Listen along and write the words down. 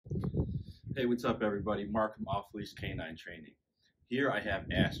Hey, what's up everybody? Mark from Off Leash Canine Training. Here I have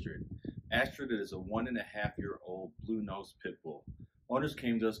Astrid. Astrid is a 1.5-year-old blue-nosed pit bull. Owners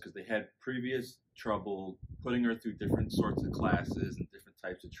came to us because they had previous trouble putting her through different sorts of classes and different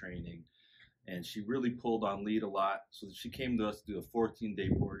types of training. And she really pulled on lead a lot. So she came to us to do a 14-day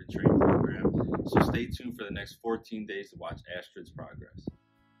board and train program. So stay tuned for the next 14 days to watch Astrid's progress.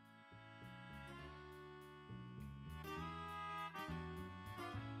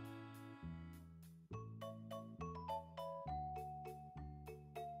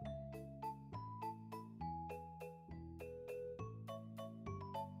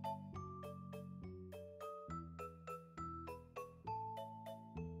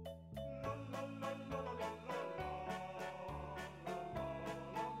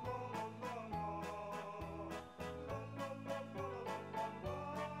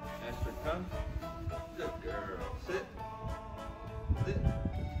 Astrid, come. Good girl. Sit. Sit.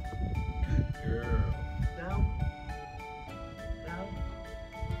 Good girl. Down. Down.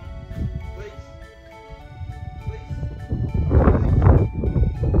 Place. Place. Place.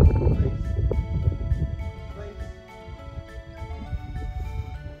 Place.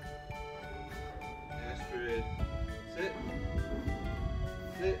 Astrid. Sit.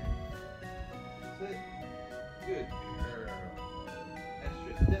 Sit. Sit. Good girl.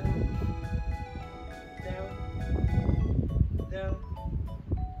 Astrid, down. Down.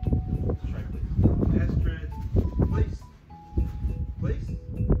 Let's try place. Astrid, place. Place.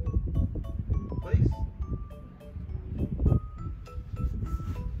 Place.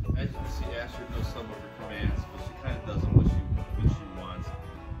 As you can see, Astrid knows some of her commands, but she kind of doesn't what she wants.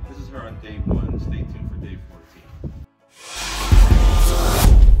 This is her on day 1. Stay tuned for day 14.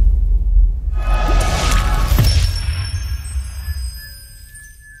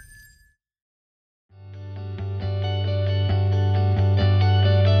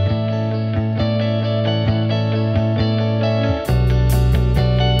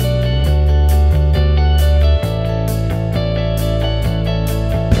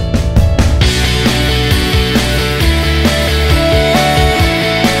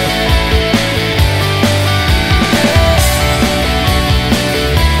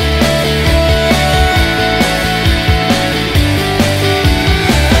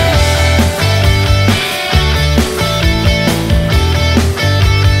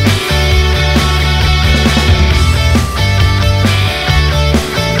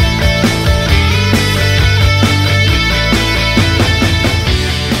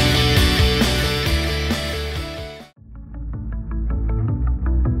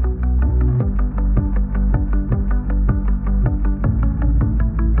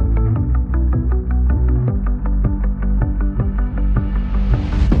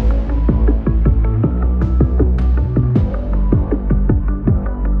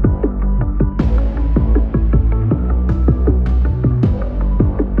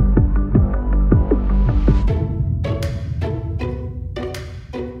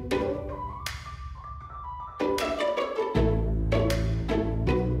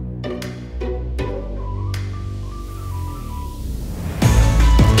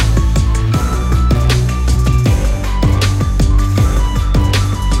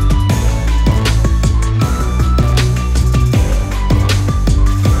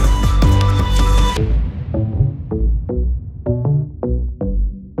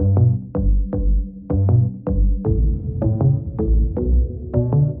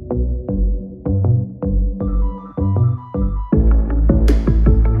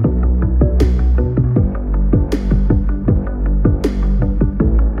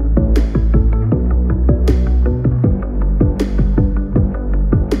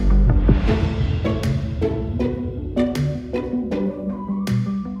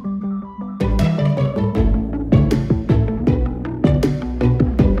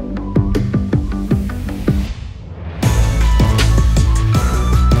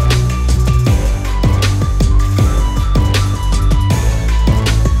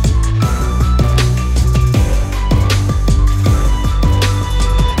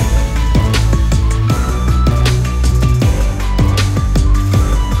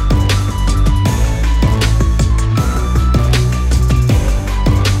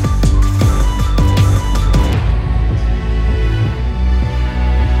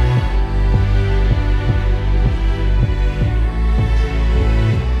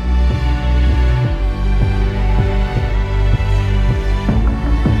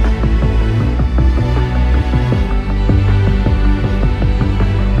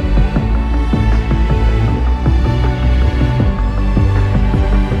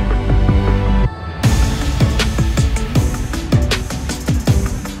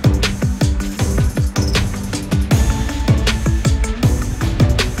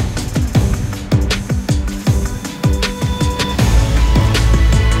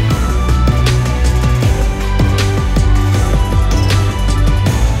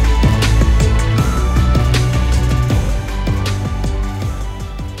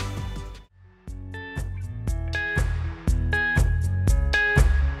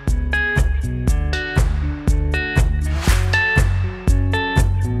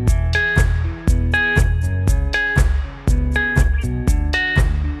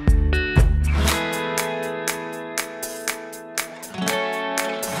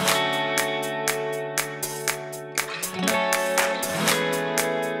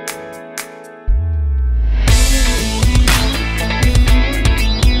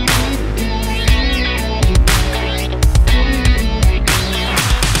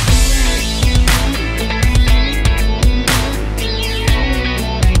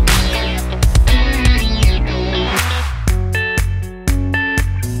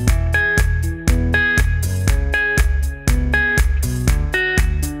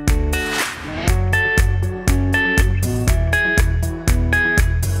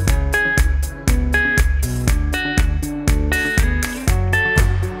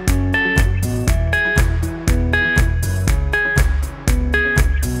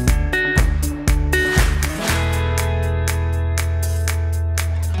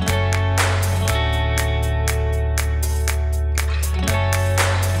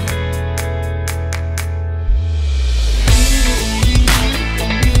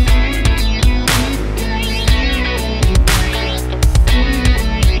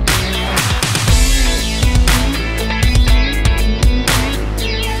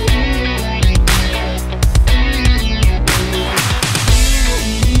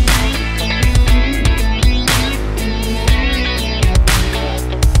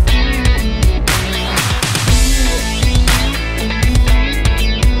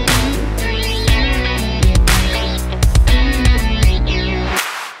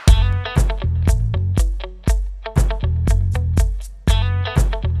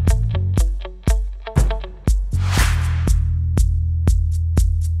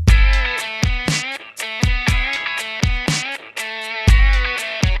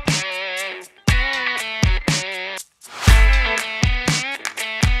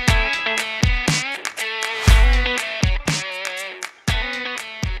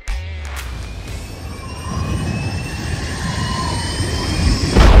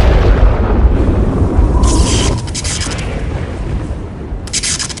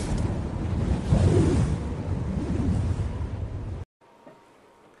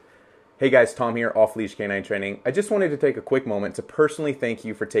 Hey guys, Tom here, Off Leash Canine Training. I just wanted to take a quick moment to personally thank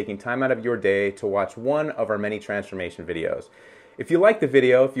you for taking time out of your day to watch one of our many transformation videos. If you liked the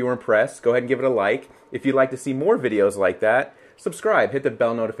video, if you were impressed, go ahead and give it a like. If you'd like to see more videos like that, subscribe, hit the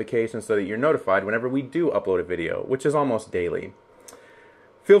bell notification so that you're notified whenever we do upload a video, which is almost daily.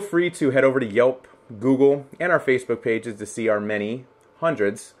 Feel free to head over to Yelp, Google, and our Facebook pages to see our many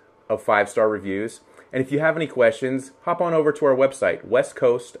hundreds of 5-star reviews. And if you have any questions, hop on over to our website,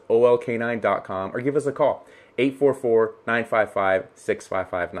 westcoastolk9.com, or give us a call,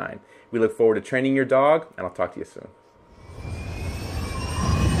 844-955-6559. We look forward to training your dog, and I'll talk to you soon.